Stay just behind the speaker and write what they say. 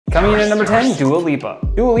Coming in at number 10, Dua Lipa.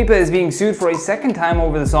 Dua Lipa is being sued for a second time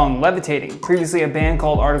over the song Levitating. Previously, a band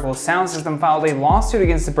called Article Sound System filed a lawsuit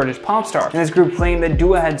against the British pop star, and this group claimed that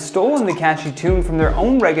Dua had stolen the catchy tune from their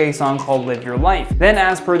own reggae song called Live Your Life. Then,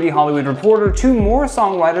 as per The Hollywood Reporter, two more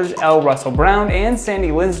songwriters, L. Russell Brown and Sandy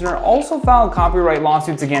Linsner, also filed copyright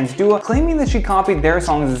lawsuits against Dua, claiming that she copied their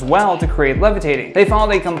songs as well to create Levitating. They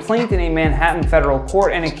filed a complaint in a Manhattan federal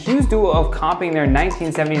court and accused Dua of copying their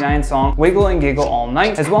 1979 song Wiggle and Giggle All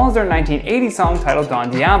Night, as well as their 1980 song titled Don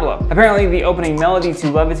Diablo. Apparently, the opening melody to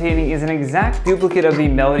Levitating is an exact duplicate of the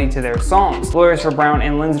melody to their songs. Lawyers for Brown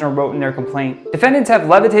and Linsner wrote in their complaint, "Defendants have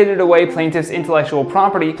levitated away plaintiffs' intellectual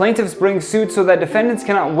property. Plaintiffs bring suit so that defendants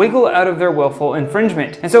cannot wiggle out of their willful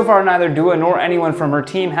infringement." And so far, neither Dua nor anyone from her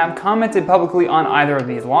team have commented publicly on either of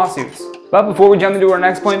these lawsuits. But before we jump into our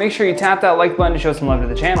next point, make sure you tap that like button to show some love to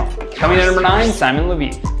the channel. Coming in at number 9, Simon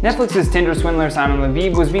Leviev. Netflix's Tinder swindler Simon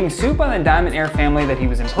Leviev was being sued by the Diamond Air family that he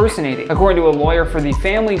was impersonating. According to a lawyer for the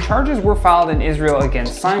family, charges were filed in Israel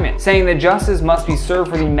against Simon, saying that justice must be served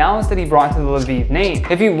for the malice that he brought to the Leviev name.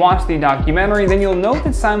 If you watch the documentary, then you'll note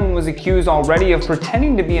that Simon was accused already of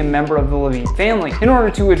pretending to be a member of the Leviev family, in order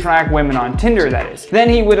to attract women on Tinder, that is. Then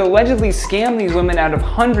he would allegedly scam these women out of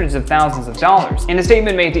hundreds of thousands of dollars. In a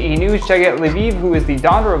statement made to E! News, check out Leviev, who is the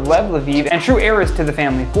daughter of Lev Leviev and true heiress to the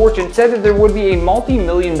family fortune, said that there would be a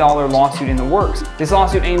multi-million-dollar lawsuit in the works. This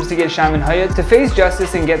lawsuit aims to get Shimon Hayat to face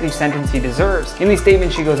justice and get the sentence he deserves. In the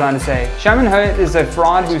statement, she goes on to say, "Shimon Hayat is a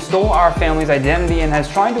fraud who stole our family's identity and has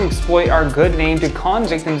tried to exploit our good name to con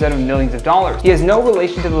victims out of millions of dollars. He has no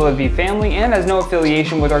relation to the Leviev family and has no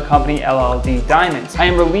affiliation with our company LLD Diamonds. I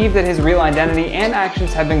am relieved that his real identity and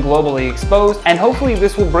actions have been globally exposed, and hopefully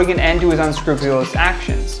this will bring an end to his unscrupulous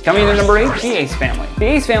actions." Coming in at number 8, the Ace family. The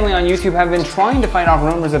Ace family on YouTube have been trying to fight off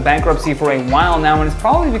rumors of bankruptcy for a while now, and it's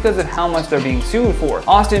probably because of how much they're being sued for.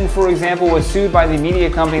 Austin, for example, was sued by the media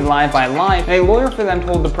company Live by Live, and a lawyer for them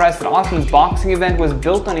told the press that Austin's boxing event was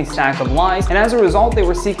built on a stack of lies, and as a result they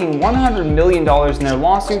were seeking $100 million in their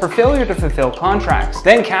lawsuit for failure to fulfill contracts.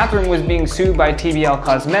 Then Catherine was being sued by TBL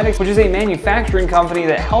Cosmetics, which is a manufacturing company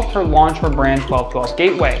that helped her launch her brand 1212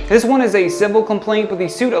 Gateway. This one is a civil complaint, but the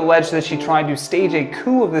suit alleged that she tried to stage a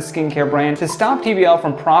coup of the skincare brand to stop TBL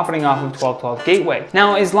from profiting off of 1212 Gateway.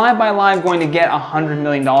 Now, is Live by Live going to get $100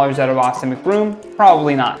 million out of Austin McBroom?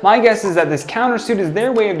 Probably not. My guess is that this countersuit is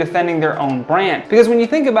their way of defending their own brand. Because when you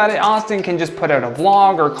think about it, Austin can just put out a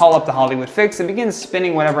vlog or call up the Hollywood Fix and begin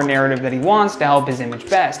spinning whatever narrative that he wants to help his image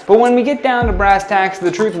best. But when we get down to brass tacks,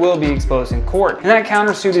 the truth will be exposed in court. And that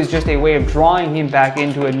countersuit is just a way of drawing him back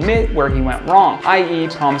in to admit where he went wrong, i.e.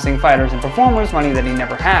 promising fighters and performers money that he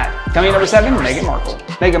never had. Coming in number 7, Meghan Markle.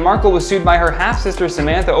 Meghan Markle was sued by her half-sister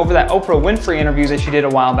Samantha over that Oprah Winfrey interview that she did a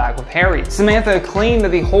while back with Harry. Samantha claimed that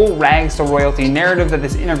the whole rags to royalty narrative that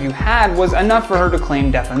this interview had was enough for her to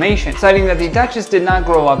claim defamation, citing that the Duchess did not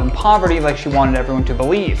grow up in poverty like she wanted everyone to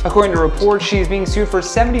believe. According to reports, she is being sued for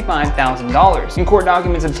 $75,000. In court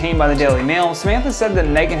documents obtained by the Daily Mail, Samantha said that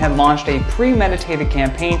Meghan had launched a premeditated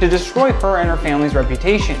campaign to destroy her and her family's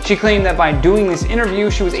reputation. She claimed that by doing this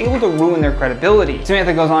interview, she was able to ruin their credibility.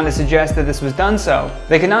 Samantha goes on to suggest that this was done so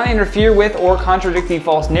they cannot interfere with or contradict the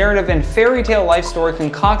false narrative and fairy tale life story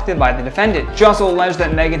concocted by the defendant. She also alleged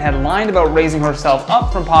that Meghan had lied about raising herself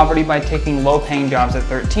up from poverty by taking low-paying jobs at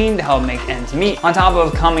 13 to help make ends meet. On top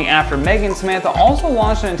of coming after Meghan, Samantha also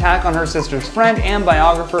launched an attack on her sister's friend and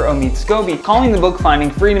biographer Omid Scobie, calling the book Finding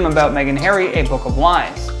Freedom about Meghan Harry a book of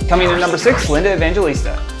lies. Coming in at number 6, Linda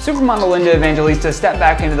Evangelista. Supermodel Linda Evangelista stepped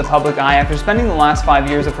back into the public eye after spending the last 5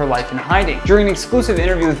 years of her life in hiding. During an exclusive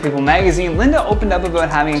interview with People magazine, Linda opened up about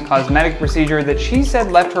having a cosmetic procedure that she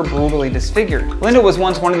said left her brutally disfigured. Linda was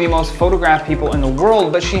once one of the most photographed people in the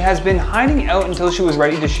world, but she has been hiding out until she was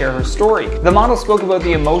ready to share her story. The model spoke about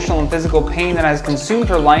the emotional and physical pain that has consumed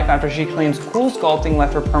her life after she claims Cool Sculpting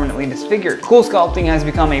left her permanently disfigured. Cool Sculpting has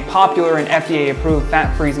become a popular and FDA-approved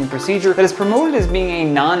fat freezing procedure that is promoted as being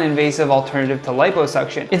a non-invasive alternative to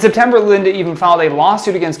liposuction. In September, Linda even filed a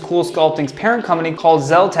lawsuit against Cool Sculpting's parent company called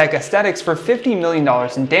Zeltec Aesthetics for $50 million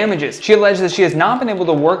in damages. She alleged that she has not been able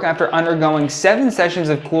to work after undergoing 7 sessions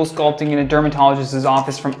of Cool Sculpting in a dermatologist's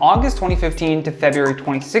office from August 2015 to February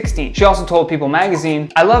 2016. She also told People magazine,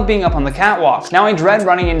 "I love being up on the catwalk. Now I dread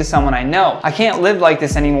running into someone I know. I can't live like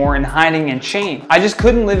this anymore in hiding and shame. I just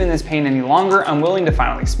couldn't live in this pain any longer. I'm willing to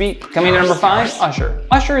finally speak." Coming in at number 5, Usher.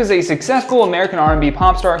 Usher is a successful American R&B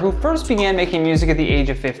pop star star who first began making music at the age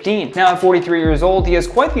of 15. Now at 43 years old, he has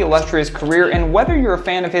quite the illustrious career, and whether you're a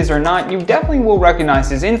fan of his or not, you definitely will recognize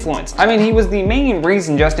his influence. I mean, he was the main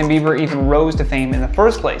reason Justin Bieber even rose to fame in the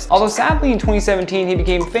first place. Although sadly in 2017 he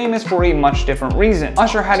became famous for a much different reason.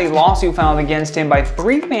 Usher had a lawsuit filed against him by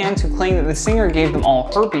 3 fans who claimed that the singer gave them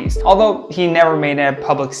all herpes. Although he never made a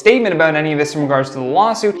public statement about any of this in regards to the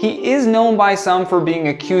lawsuit, he is known by some for being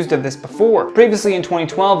accused of this before. Previously in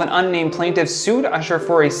 2012, an unnamed plaintiff sued Usher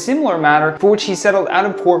for a similar matter, for which he settled out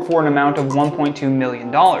of court for an amount of $1.2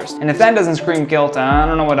 million. And if that doesn't scream guilt, I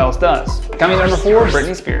don't know what else does. Coming to number 4,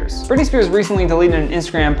 Britney Spears. Britney Spears recently deleted an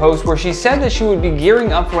Instagram post where she said that she would be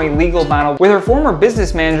gearing up for a legal battle with her former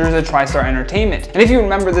business managers at TriStar Entertainment. And if you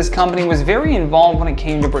remember, this company was very involved when it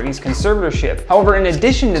came to Britney's conservatorship. However, in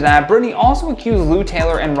addition to that, Britney also accused Lou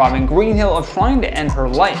Taylor and Robin Greenhill of trying to end her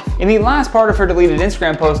life. In the last part of her deleted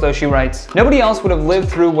Instagram post though, she writes, "Nobody else would have lived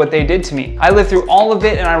through what they did to me. I lived through all of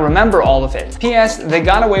it and I remember all of it. P.S. They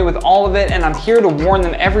got away with all of it and I'm here to warn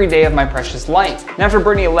them every day of my precious life." And after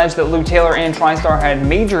Britney alleged that Lou Taylor and TriStar had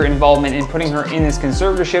major involvement in putting her in this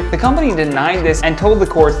conservatorship, the company denied this and told the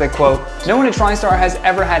courts that, quote, "No one at TriStar has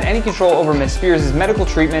ever had any control over Miss Spears' medical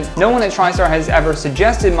treatment. No one at TriStar has ever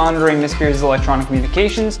suggested monitoring Miss Spears' electronic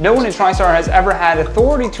communications. No one at TriStar has ever had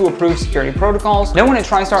authority to approve security protocols. No one at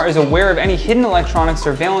TriStar is aware of any hidden electronic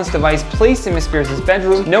surveillance device placed in Miss Spears'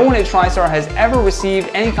 bedroom. No one at TriStar has ever received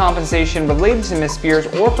any compensation related to Miss Spears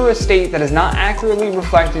or her estate that is not accurately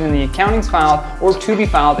reflected in the accountings filed or to be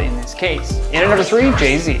filed in this case." And at number 3,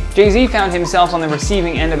 Jay-Z. Jay-Z found himself on the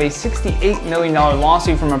receiving end of a $68 million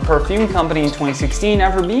lawsuit from a perfume company in 2016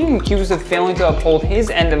 after being accused of failing to uphold his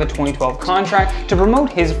end of a 2012 contract to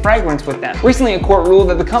promote his fragrance with them. Recently, a court ruled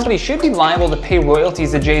that the company should be liable to pay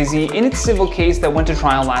royalties to Jay-Z in its civil case that went to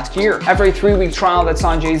trial last year. After a 3-week trial that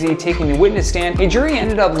saw Jay-Z taking the witness stand, a jury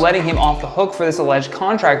ended up letting him off the hook for this alleged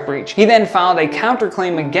contract breach. He then filed a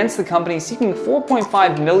counterclaim against the company seeking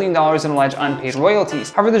 $4.5 million in alleged unpaid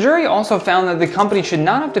royalties. However, the jury also found that the company should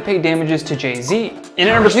not have to pay damages to Jay-Z. And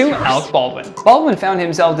at number 2, Alec Baldwin. Baldwin found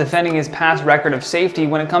himself defending his past record of safety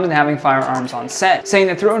when it comes to having firearms on set, saying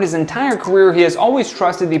that throughout his entire career he has always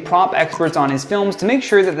trusted the prop experts on his films to make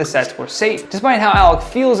sure that the sets were safe. Despite how Alec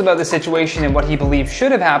feels about the situation and what he believes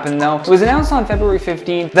should have happened though, it was announced on February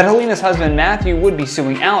 15th that Helena's husband Matthew would be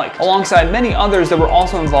suing Alec, alongside many others that were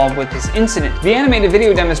also involved with this incident. The animated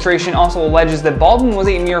video demonstration also alleges that Baldwin was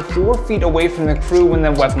a mere 4 feet away from the crew when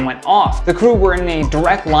the weapon went off. The crew were in a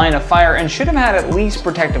direct line of fire and should have had at least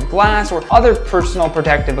protective glass or other personal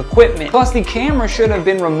protective equipment. Plus, the camera should have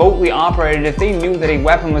been remotely operated if they knew that a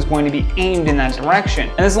weapon was going to be aimed in that direction.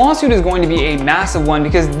 And this lawsuit is going to be a massive one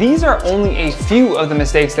because these are only a few of the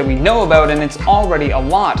mistakes that we know about, and it's already a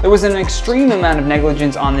lot. There was an extreme amount of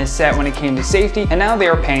negligence on this set when it came to safety, and now they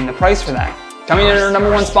are paying the price for that. Coming in at our number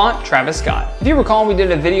 1 spot, Travis Scott. If you recall, we did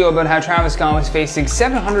a video about how Travis Scott was facing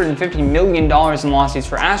 $750 million in lawsuits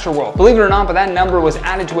for Astroworld. Believe it or not, but that number was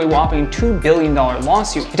added to a whopping $2 billion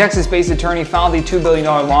lawsuit. A Texas-based attorney filed a $2 billion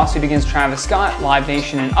lawsuit against Travis Scott, Live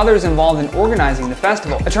Nation, and others involved in organizing the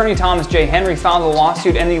festival. Attorney Thomas J. Henry filed the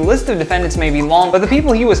lawsuit, and the list of defendants may be long, but the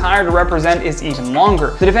people he was hired to represent is even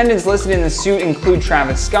longer. The defendants listed in the suit include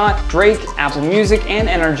Travis Scott, Drake, Apple Music, and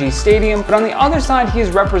NRG Stadium, but on the other side, he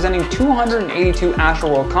is representing 282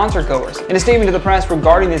 Astroworld concert goers. In a statement to the press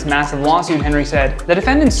regarding this massive lawsuit, Henry said, "The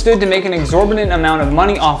defendants stood to make an exorbitant amount of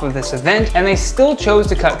money off of this event, and they still chose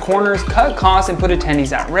to cut corners, cut costs, and put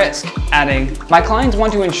attendees at risk," adding, "My clients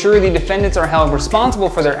want to ensure the defendants are held responsible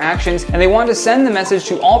for their actions, and they want to send the message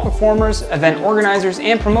to all performers, event organizers,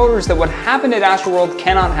 and promoters that what happened at Astroworld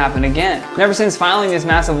cannot happen again." And ever since filing this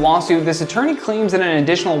massive lawsuit, this attorney claims that an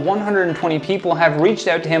additional 120 people have reached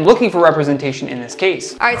out to him looking for representation in this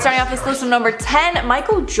case. Alright, starting off this list with number 10,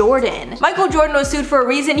 Michael Jordan. Michael Jordan was sued for a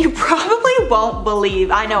reason you probably won't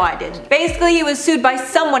believe. I know I didn't. Basically, he was sued by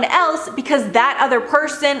someone else because that other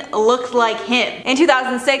person looked like him. In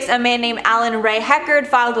 2006, a man named Alan Ray Heckard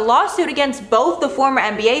filed a lawsuit against both the former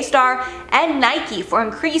NBA star and Nike for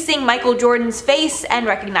increasing Michael Jordan's face and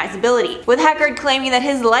recognizability, with Heckard claiming that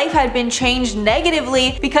his life had been changed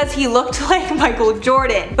negatively because he looked like Michael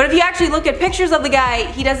Jordan. But if you actually look at pictures of the guy,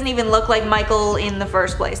 he doesn't even look like Michael in the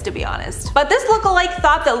first place, to be honest. But this lookalike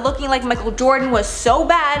thought that looking like Michael Jordan was so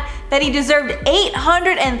bad that he deserved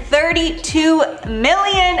 $832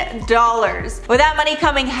 million, with that money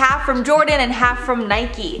coming half from Jordan and half from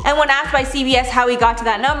Nike. And when asked by CBS how he got to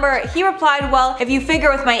that number, he replied, well, if you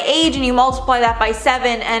figure with my age and you multiply that by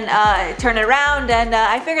 7 and turn it around, and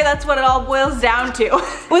I figure that's what it all boils down to.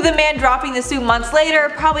 With the man dropping the suit months later,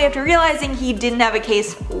 probably after realizing he didn't have a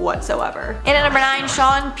case whatsoever. And at number 9,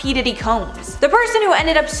 Sean P. Diddy Combs. The person who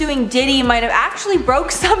ended up suing Diddy might have actually broke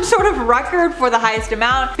some sort of record for the highest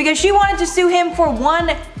amount, because she wanted to sue him for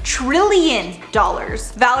 $1 trillion.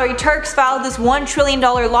 Valerie Turks filed this $1 trillion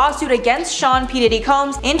lawsuit against Sean P. Diddy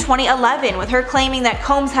Combs in 2011, with her claiming that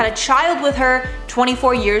Combs had a child with her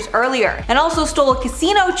 24 years earlier, and also stole a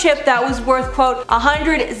casino chip that was worth, quote,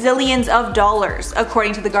 100 zillions of dollars,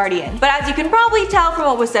 according to The Guardian. But as you can probably tell from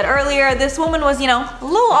what was said earlier, this woman was, you know, a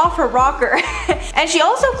little off her rocker. And she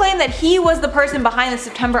also claimed that he was the person behind the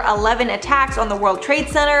September 11 attacks on the World Trade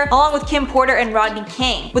Center, along with Kim Porter and Rodney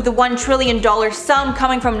King, with the $1 trillion sum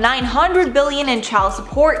coming from $900 billion in child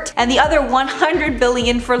support, and the other $100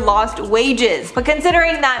 billion for lost wages. But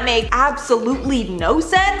considering that made absolutely no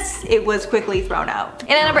sense, it was quickly thrown out.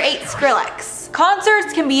 And at number 8, Skrillex.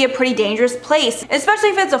 Concerts can be a pretty dangerous place, especially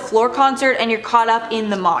if it's a floor concert and you're caught up in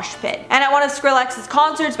the mosh pit. And at one of Skrillex's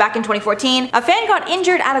concerts back in 2014, a fan got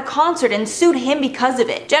injured at a concert and sued him because of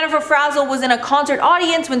it. Jennifer Frazzle was in a concert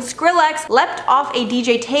audience when Skrillex leapt off a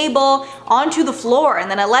DJ table onto the floor and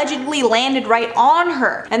then allegedly landed right on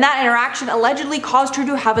her. And that interaction allegedly caused her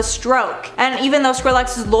to have a stroke. And even though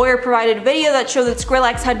Skrillex's lawyer provided a video that showed that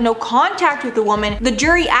Skrillex had no contact with the woman, the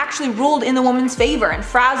jury actually ruled in the woman's favor, and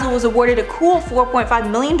Frazzle was awarded a cool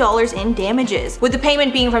 $4.5 million in damages, with the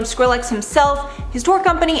payment being from Skrillex himself, his tour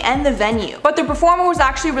company, and the venue. But the performer was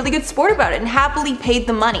actually a really good sport about it and happily paid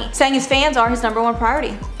the money, saying his fans are his #1 priority.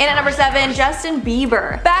 And at number 7, Justin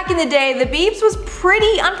Bieber. Back in the day, the Biebs was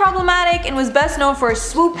pretty unproblematic and was best known for his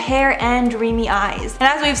swoop hair and dreamy eyes. And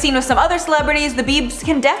as we've seen with some other celebrities, the Biebs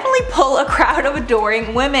can definitely pull a crowd of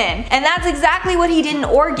adoring women. And that's exactly what he did in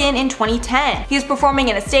Oregon in 2010. He was performing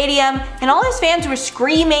in a stadium, and all his fans were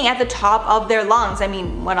screaming at the top of their lungs. I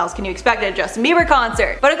mean, what else can you expect at a Justin Bieber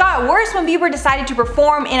concert? But it got worse when Bieber decided to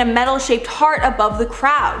perform in a metal-shaped heart above the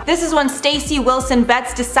crowd. This is when Stacey Wilson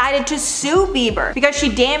Betts decided to sue Bieber because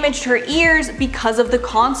she damaged her ears because of the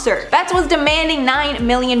concert. Betts was demanding $9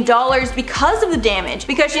 million because of the damage,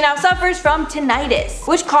 because she now suffers from tinnitus,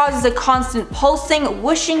 which causes a constant pulsing,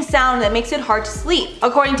 whooshing sound that makes it hard to sleep.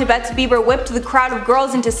 According to Betts, Bieber whipped the crowd of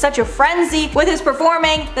girls into such a frenzy with his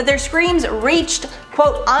performing that their screams reached,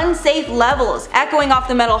 quote, unsafe levels, echoing off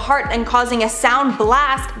the metal heart and causing a sound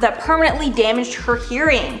blast that permanently damaged her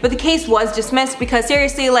hearing. But the case was dismissed because,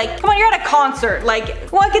 seriously, like, come on, you're at a concert. Like,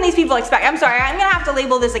 what can these people expect? I'm sorry, I'm gonna have to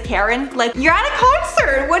label this a Karen. Like, you're at a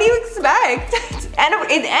concert, what do you expect? and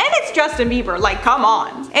it's Justin Bieber, like, come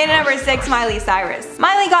on. And number 6, Miley Cyrus.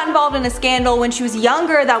 Miley got involved in a scandal when she was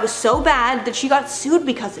younger that was so bad that she got sued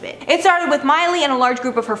because of it. It started with Miley and a large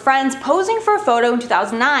group of her friends posing for a photo in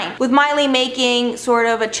 2009, with Miley making sort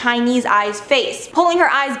of a Chinese eyes face, pulling her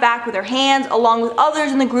eyes back with her hands, along with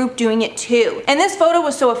others in the group doing it too. And this photo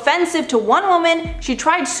was so offensive to one woman, she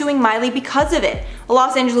tried suing Miley because of it. A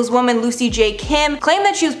Los Angeles woman, Lucy J. Kim, claimed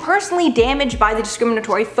that she was personally damaged by the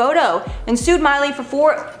discriminatory photo and sued Miley for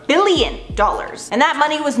 $4 billion. And that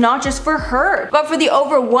money was not just for her, but for the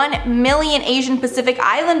over 1 million Asian Pacific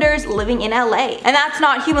Islanders living in LA. And that's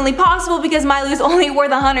not humanly possible because Miley was only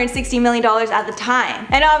worth $160 million at the time.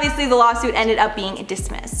 And obviously the lawsuit ended up being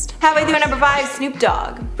dismissed. Halfway through at number 5, Snoop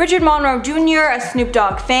Dogg. Richard Monroe Jr., a Snoop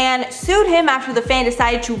Dogg fan, sued him after the fan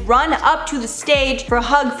decided to run up to the stage for a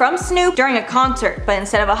hug from Snoop during a concert. But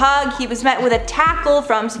instead of a hug, he was met with a tackle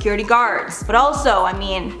from security guards. But also, I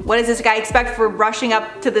mean, what does this guy expect for rushing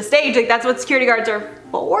up to the stage? Like, that's what security guards are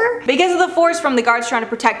for? Because of the force from the guards trying to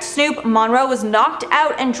protect Snoop, Monroe was knocked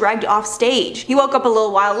out and dragged off stage. He woke up a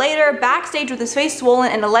little while later, backstage with his face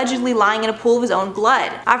swollen and allegedly lying in a pool of his own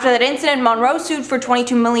blood. After that incident, Monroe sued for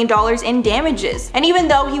 $22 million in damages. And even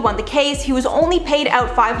though he won the case, he was only paid out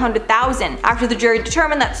 $500,000 after the jury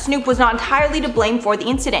determined that Snoop was not entirely to blame for the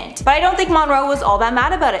incident. But I don't think Monroe was all that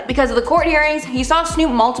mad about it. Because of the court hearings, he saw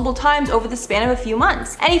Snoop multiple times over the span of a few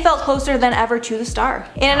months, and he felt closer than ever to the star.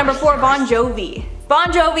 And at number 4, Bon Jovi. Bon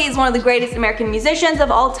Jovi is one of the greatest American musicians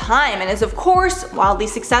of all time and is of course wildly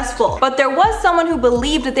successful. But there was someone who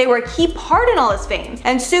believed that they were a key part in all his fame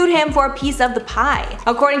and sued him for a piece of the pie.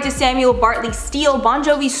 According to Samuel Bartley Steele, Bon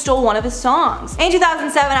Jovi stole one of his songs. In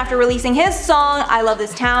 2007, after releasing his song, I Love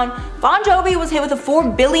This Town, Bon Jovi was hit with a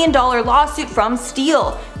 $4 billion lawsuit from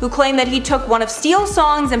Steele, who claimed that he took one of Steele's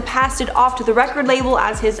songs and passed it off to the record label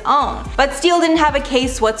as his own. But Steele didn't have a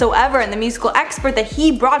case whatsoever, and the musical expert that he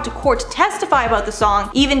brought to court to testify about the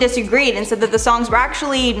song even disagreed and said that the songs were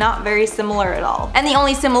actually not very similar at all. And the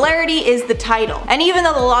only similarity is the title. And even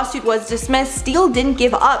though the lawsuit was dismissed, Steele didn't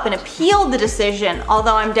give up and appealed the decision,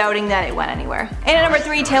 although I'm doubting that it went anywhere. And at number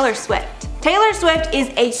 3, Taylor Swift. Taylor Swift is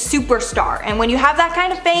a superstar, and when you have that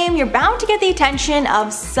kind of fame, you're bound to get the attention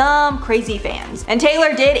of some crazy fans. And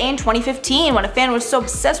Taylor did in 2015 when a fan was so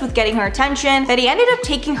obsessed with getting her attention that he ended up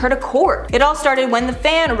taking her to court. It all started when the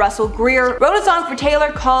fan, Russell Greer, wrote a song for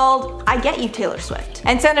Taylor called I Get You Taylor Swift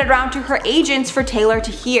and sent it around to her agents for Taylor to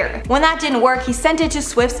hear. When that didn't work, he sent it to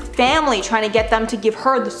Swift's family trying to get them to give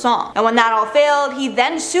her the song. And when that all failed, he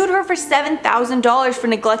then sued her for $7,000 for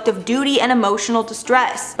neglect of duty and emotional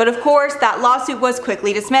distress. But of course, that lawsuit was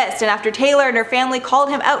quickly dismissed, and after Taylor and her family called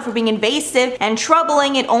him out for being invasive and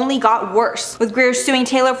troubling, it only got worse, with Greer suing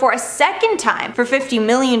Taylor for a second time for $50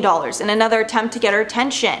 million in another attempt to get her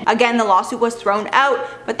attention. Again, the lawsuit was thrown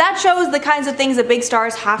out, but that shows the kinds of things that big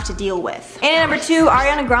stars have to deal with. And at number 2,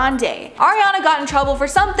 Ariana Grande. Ariana got in trouble for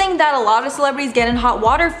something that a lot of celebrities get in hot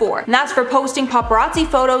water for, and that's for posting paparazzi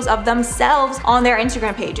photos of themselves on their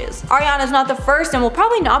Instagram pages. Ariana is not the first and will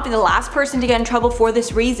probably not be the last person to get in trouble for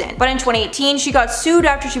this reason, but in 2018 she got sued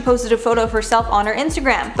after she posted a photo of herself on her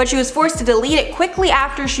Instagram, but she was forced to delete it quickly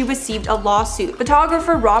after she received a lawsuit.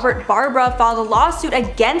 Photographer Robert Barbara filed a lawsuit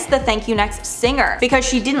against the Thank You Next singer because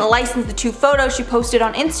she didn't license the 2 photos she posted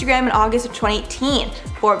on Instagram in August of 2018,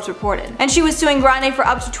 Forbes reported. And she was suing Grande for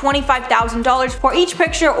up to $25,000 for each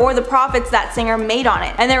picture or the profits that singer made on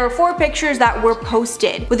it. And there were 4 pictures that were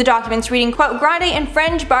posted, with the documents reading, quote, Grande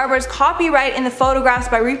infringed Barbara's copyright in the photographs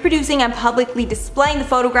by reproducing and publicly displaying the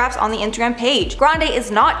photographs on the Instagram page. Grande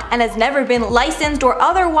is not and has never been licensed or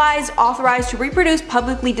otherwise authorized to reproduce,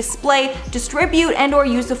 publicly display, distribute, and or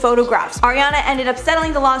use the photographs. Ariana ended up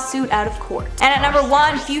settling the lawsuit out of court. And at number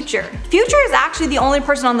 1, Future. Future is actually the only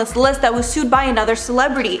person on this list that was sued by another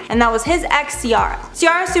celebrity, and that was his ex Ciara.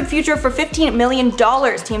 Ciara sued Future for $15 million,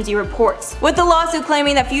 TMZ reports, with the lawsuit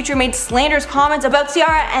claiming that Future made slanderous comments about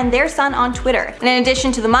Ciara and their son on Twitter. And in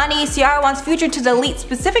addition to the money, Ciara wants Future to delete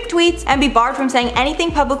specific tweets and be barred from saying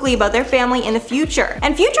anything publicly about their family in the future.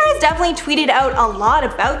 And Future has definitely tweeted out a lot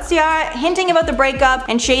about Ciara, hinting about the breakup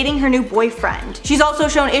and shading her new boyfriend. She's also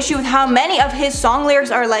shown issue with how many of his song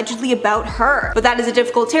lyrics are allegedly about her, but that is a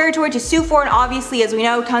difficult territory to sue for, and obviously, as we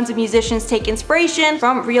know, tons of musicians take inspiration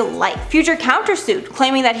from real life. Future countersued,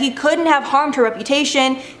 claiming that he couldn't have harmed her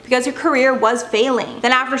reputation because her career was failing.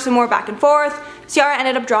 Then after some more back and forth, Ciara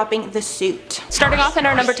ended up dropping the suit. Starting off in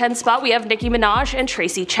our number 10 spot, we have Nicki Minaj and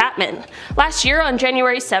Tracy Chapman. Last year, on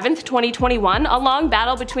January 7th, 2021, a long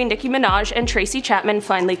battle between Nicki Minaj and Tracy Chapman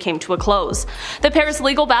finally came to a close. The pair's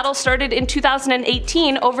legal battle started in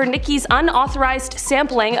 2018 over Nicki's unauthorized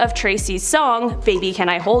sampling of Tracy's song, Baby Can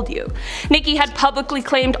I Hold You. Nicki had publicly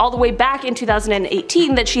claimed all the way back in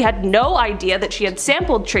 2018 that she had no idea that she had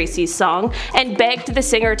sampled Tracy's song and begged the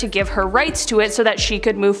singer to give her rights to it so that she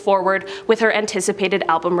could move forward with her anticipated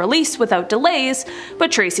album release without delays,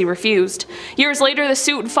 but Tracy refused. Years later, the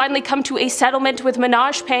suit would finally come to a settlement, with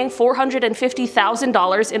Minaj paying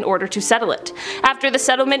 $450,000 in order to settle it. After the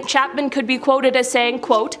settlement, Chapman could be quoted as saying,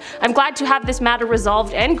 quote, I'm glad to have this matter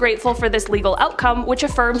resolved and grateful for this legal outcome, which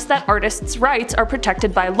affirms that artists' rights are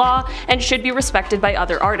protected by law and should be respected by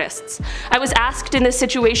other artists. I was asked in this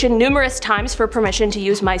situation numerous times for permission to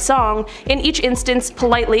use my song. In each instance,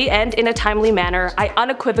 politely and in a timely manner, I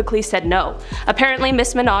unequivocally said no. Apparently,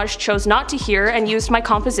 Miss Minaj chose not to hear and used my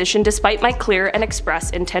composition despite my clear and express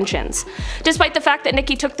intentions. Despite the fact that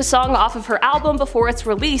Nicki took the song off of her album before its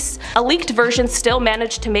release, a leaked version still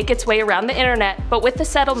managed to make its way around the internet, but with the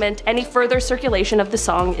settlement, any further circulation of the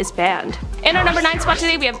song is banned. In our number 9 spot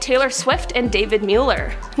today, we have Taylor Swift and David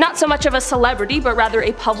Mueller. Not so much of a celebrity, but rather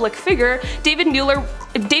a public figure, David Mueller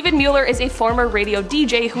is a former radio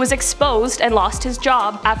DJ who was exposed and lost his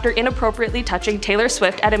job after inappropriately touching Taylor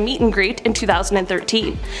Swift at a meet and greet in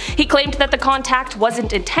 2013. He claimed that the contact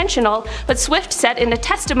wasn't intentional, but Swift said in a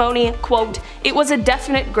testimony, quote, it was a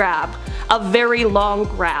definite grab, a very long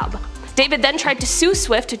grab. David then tried to sue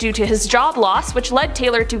Swift due to his job loss, which led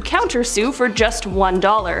Taylor to countersue for just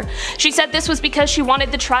 $1. She said this was because she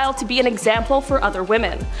wanted the trial to be an example for other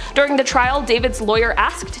women. During the trial, David's lawyer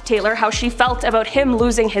asked Taylor how she felt about him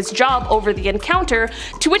losing his job over the encounter,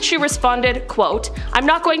 to which she responded, quote, I'm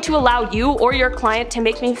not going to allow you or your client to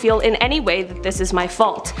make me feel in any way that this is my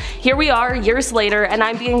fault. Here we are, years later, and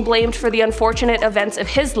I'm being blamed for the unfortunate events of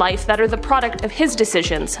his life that are the product of his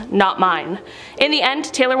decisions, not mine. In the end,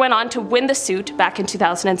 Taylor went on to to win the suit back in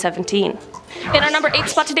 2017. In our number 8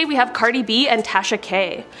 spot today, we have Cardi B and Tasha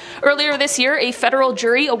K. Earlier this year, a federal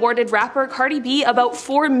jury awarded rapper Cardi B about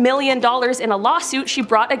 $4 million in a lawsuit she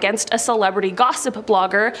brought against a celebrity gossip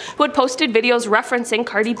blogger who had posted videos referencing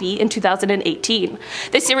Cardi B in 2018.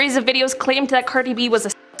 This series of videos claimed that Cardi B was a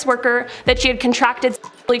sex worker, that she had contracted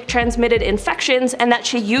sexually transmitted infections, and that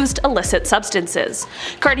she used illicit substances.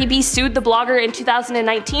 Cardi B sued the blogger in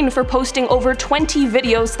 2019 for posting over 20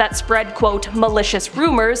 videos that spread, quote, malicious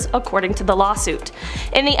rumors, according to the lawsuit.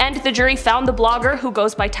 In the end, the jury found the blogger, who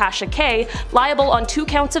goes by Tasha K, liable on 2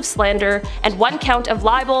 counts of slander, and 1 count of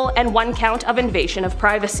libel, and 1 count of invasion of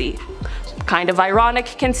privacy. Kind of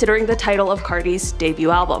ironic considering the title of Cardi's debut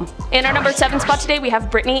album. In our number 7 spot today, we have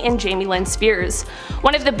Britney and Jamie Lynn Spears.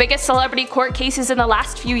 One of the biggest celebrity court cases in the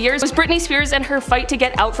last few years was Britney Spears and her fight to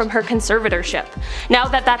get out from her conservatorship. Now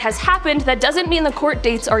that that has happened, that doesn't mean the court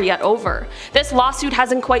dates are yet over. This lawsuit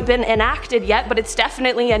hasn't quite been enacted yet, but it's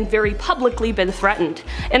definitely and very publicly been threatened.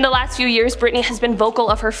 In the last few years, Britney has been vocal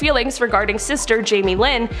of her feelings regarding sister Jamie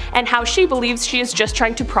Lynn and how she believes she is just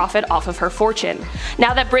trying to profit off of her fortune.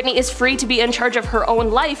 Now that Britney is free to be in charge of her own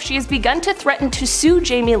life, she has begun to threaten to sue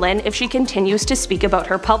Jamie Lynn if she continues to speak about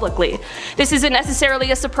her publicly. This isn't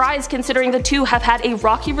necessarily a surprise considering the two have had a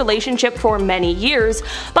rocky relationship for many years,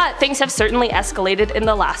 but things have certainly escalated in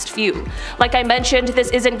the last few. Like I mentioned, this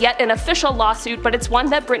isn't yet an official lawsuit, but it's one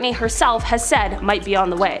that Britney herself has said might be on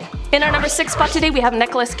the way. In our number 6 spot today, we have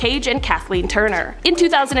Nicolas Cage and Kathleen Turner. In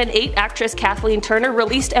 2008, actress Kathleen Turner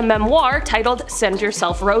released a memoir titled Send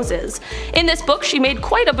Yourself Roses. In this book, she made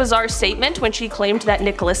quite a bizarre statement when she claimed that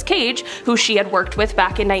Nicolas Cage, who she had worked with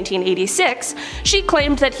back in 1986, she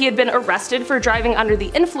claimed that he had been arrested for driving under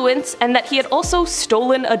the influence and that he had also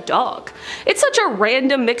stolen a dog. It's such a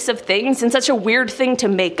random mix of things and such a weird thing to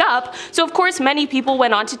make up, so of course many people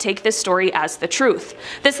went on to take this story as the truth.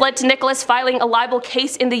 This led to Nicolas filing a libel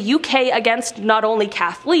case in the UK against not only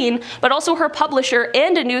Kathleen, but also her publisher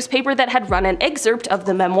and a newspaper that had run an excerpt of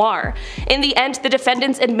the memoir. In the end, the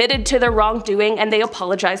defendants admitted to their wrongdoing and they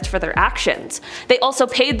apologized for their actions. They also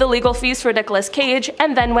paid the legal fees for Nicolas Cage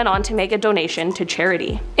and then went on to make a donation to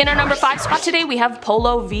charity. In our number 5 spot today, we have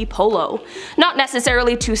Polo v Polo. Not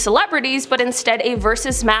necessarily 2 celebrities, but instead a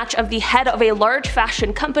versus match of the head of a large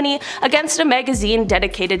fashion company against a magazine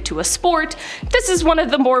dedicated to a sport. This is one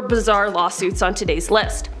of the more bizarre lawsuits on today's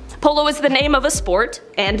list. Polo is the name of a sport,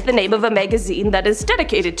 and the name of a magazine that is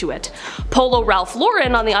dedicated to it. Polo Ralph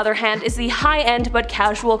Lauren, on the other hand, is the high-end but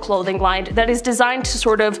casual clothing line that is designed to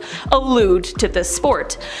sort of allude to this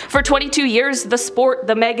sport. For 22 years, the sport,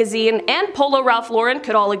 the magazine, and Polo Ralph Lauren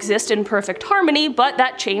could all exist in perfect harmony, but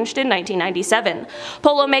that changed in 1997.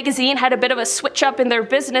 Polo magazine had a bit of a switch up in their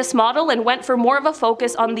business model and went for more of a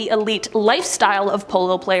focus on the elite lifestyle of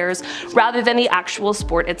polo players rather than the actual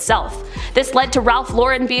sport itself. This led to Ralph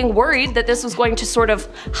Lauren being worried that this was going to sort of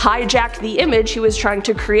hijack the image he was trying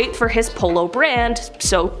to create for his polo brand,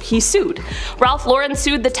 so he sued. Ralph Lauren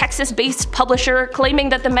sued the Texas-based publisher, claiming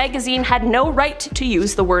that the magazine had no right to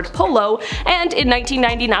use the word polo, and in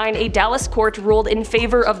 1999 a Dallas court ruled in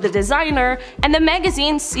favor of the designer and the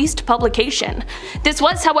magazine ceased publication. This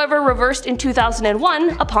was, however, reversed in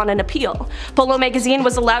 2001 upon an appeal. Polo magazine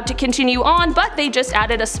was allowed to continue on, but they just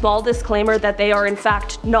added a small disclaimer that they are in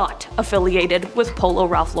fact not affiliated with Polo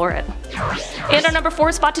Ralph Lauren. In our number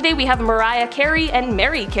 4 spot today, we have Mariah Carey and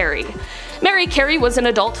Mary Carey. Mary Carey was an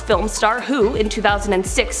adult film star who, in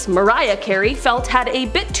 2006, Mariah Carey felt had a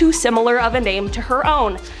bit too similar of a name to her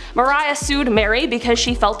own. Mariah sued Mary because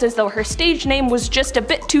she felt as though her stage name was just a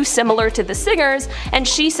bit too similar to the singer's, and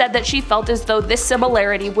she said that she felt as though this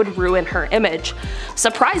similarity would ruin her image.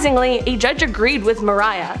 Surprisingly, a judge agreed with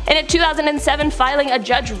Mariah, and in 2007 filing, a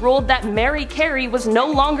judge ruled that Mary Carey was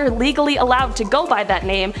no longer legally allowed to go by that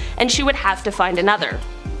name and she would have to find another.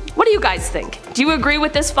 What do you guys think? Do you agree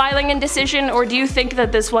with this filing and decision, or do you think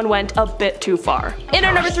that this one went a bit too far? In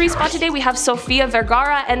our number 3 spot today, we have Sofia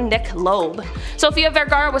Vergara and Nick Loeb. Sofia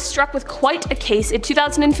Vergara was struck with quite a case in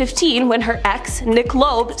 2015 when her ex, Nick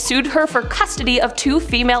Loeb, sued her for custody of 2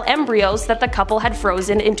 female embryos that the couple had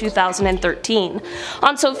frozen in 2013.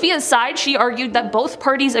 On Sofia's side, she argued that both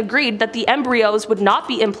parties agreed that the embryos would not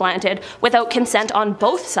be implanted without consent on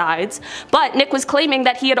both sides, but Nick was claiming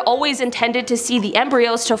that he had always intended to see the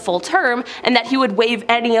embryos to full term and that he would waive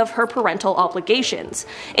any of her parental obligations.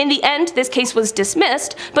 In the end, this case was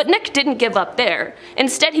dismissed, but Nick didn't give up there.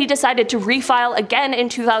 Instead, he decided to refile again in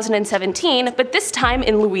 2017, but this time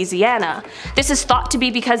in Louisiana. This is thought to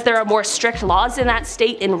be because there are more strict laws in that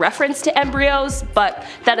state in reference to embryos, but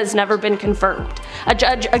that has never been confirmed. A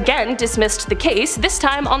judge again dismissed the case, this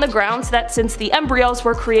time on the grounds that since the embryos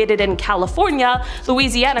were created in California,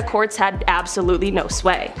 Louisiana courts had absolutely no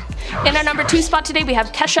sway. In our number 2 spot today we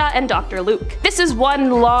have Kesha and Dr. Luke. This is one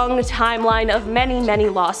long timeline of many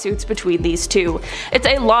lawsuits between these two. It's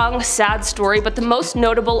a long, sad story, but the most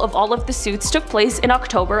notable of all of the suits took place in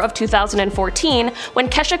October of 2014 when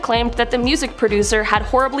Kesha claimed that the music producer had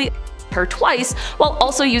horribly her twice, while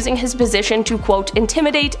also using his position to, quote,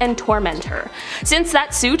 intimidate and torment her. Since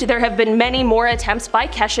that suit, there have been many more attempts by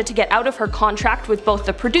Kesha to get out of her contract with both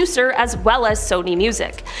the producer as well as Sony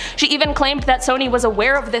Music. She even claimed that Sony was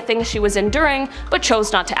aware of the things she was enduring, but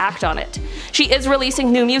chose not to act on it. She is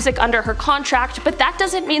releasing new music under her contract, but that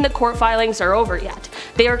doesn't mean the court filings are over yet.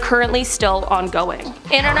 They are currently still ongoing.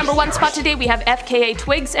 In our number 1 spot today we have FKA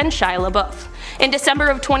Twigs and Shia LaBeouf. In December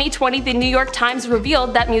of 2020, the New York Times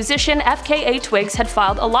revealed that musician FKA Twigs had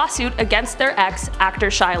filed a lawsuit against their ex, actor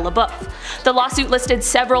Shia LaBeouf. The lawsuit listed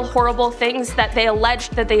several horrible things that they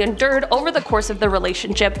alleged that they endured over the course of the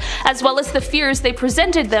relationship, as well as the fears they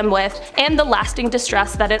presented them with and the lasting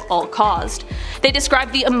distress that it all caused. They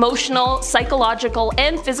described the emotional, psychological,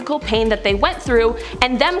 and physical pain that they went through,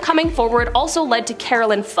 and them coming forward also led to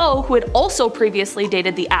Carolyn Foe, who had also previously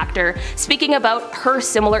dated the actor, speaking about her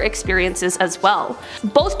similar experiences as well.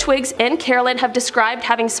 Both Twigs and Carolyn have described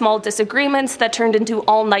having small disagreements that turned into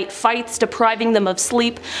all-night fights, depriving them of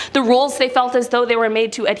sleep, the rules they felt as though they were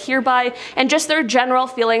made to adhere by, and just their general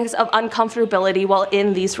feelings of uncomfortability while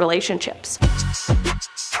in these relationships.